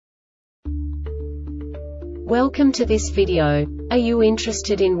Welcome to this video. Are you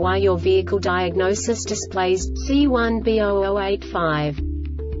interested in why your vehicle diagnosis displays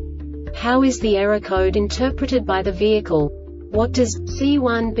C1B00-85? How is the error code interpreted by the vehicle? What does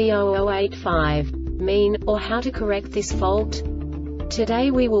C1B00-85 mean, or how to correct this fault? Today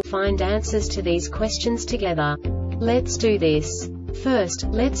we will find answers to these questions together. Let's do this. First,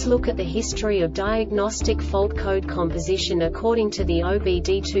 let's look at the history of diagnostic fault code composition according to the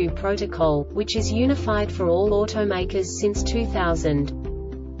OBD2 protocol, which is unified for all automakers since 2000.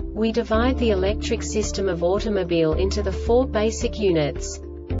 We divide the electric system of automobile into the four basic units: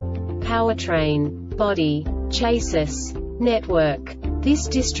 powertrain, body, chassis, network. This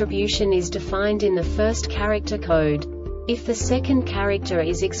distribution is defined in the first character code. If the second character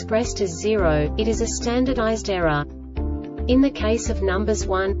is expressed as 0, it is a standardized error. In the case of numbers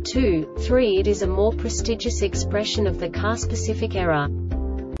 1, 2, 3, it is a more prestigious expression of the car-specific error.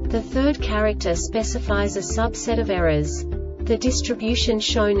 The third character specifies a subset of errors. The distribution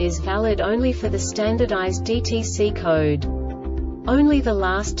shown is valid only for the standardized DTC code. Only the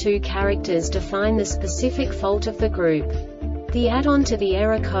last two characters define the specific fault of the group. The add-on to the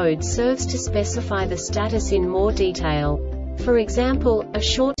error code serves to specify the status in more detail. For example, a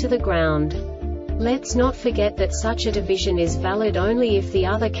short to the ground. Let's not forget that such a division is valid only if the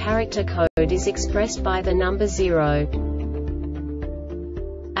other character code is expressed by the number 0.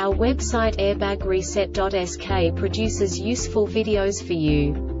 Our website airbagreset.sk produces useful videos for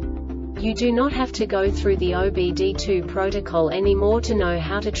you. You do not have to go through the OBD2 protocol anymore to know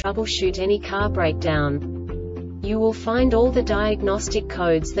how to troubleshoot any car breakdown. You will find all the diagnostic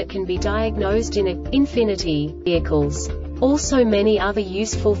codes that can be diagnosed in Infinity vehicles. Also many other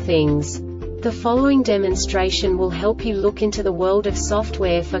useful things. The following demonstration will help you look into the world of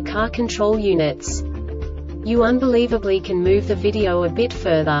software for car control units. You unbelievably can move the video a bit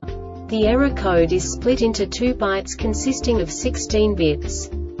further. The error code is split into 2 bytes consisting of 16 bits.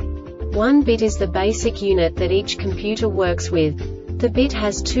 1 bit is the basic unit that each computer works with. The bit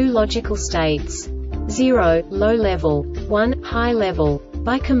has 2 logical states: 0, low level, 1, high level.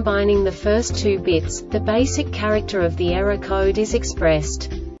 By combining the first 2 bits, the basic character of the error code is expressed.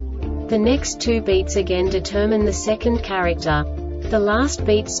 The next 2 beats again determine the second character. The last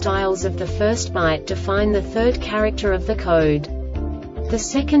beat styles of the first byte define the third character of the code. The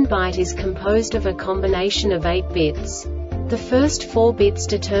second byte is composed of a combination of 8 bits. The first 4 bits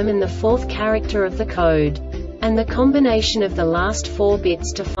determine the fourth character of the code. And the combination of the last 4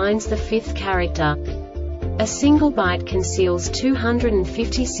 bits defines the fifth character. A single byte conceals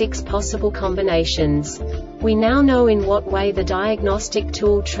 256 possible combinations. We now know in what way the diagnostic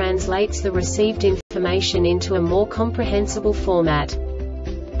tool translates the received information into a more comprehensible format.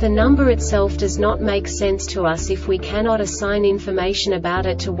 The number itself does not make sense to us if we cannot assign information about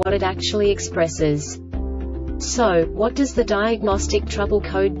it to what it actually expresses. So, what does the Diagnostic Trouble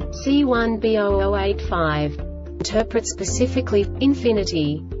Code C1B00-85 interpret specifically for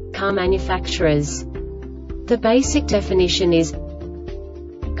Infinity car manufacturers? The basic definition is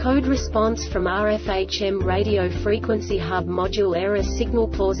code response from Rfhm radio frequency hub module error signal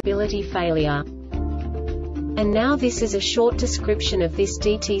plausibility failure. And now this is a short description of this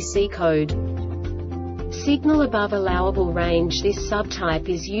DTC code. Signal above allowable range. This subtype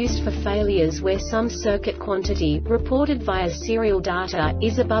is used for failures where some circuit quantity, reported via serial data,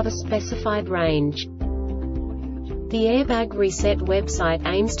 is above a specified range. The Airbag Reset website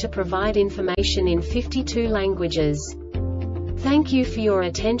aims to provide information in 52 languages. Thank you for your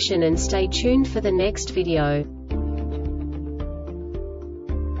attention and stay tuned for the next video.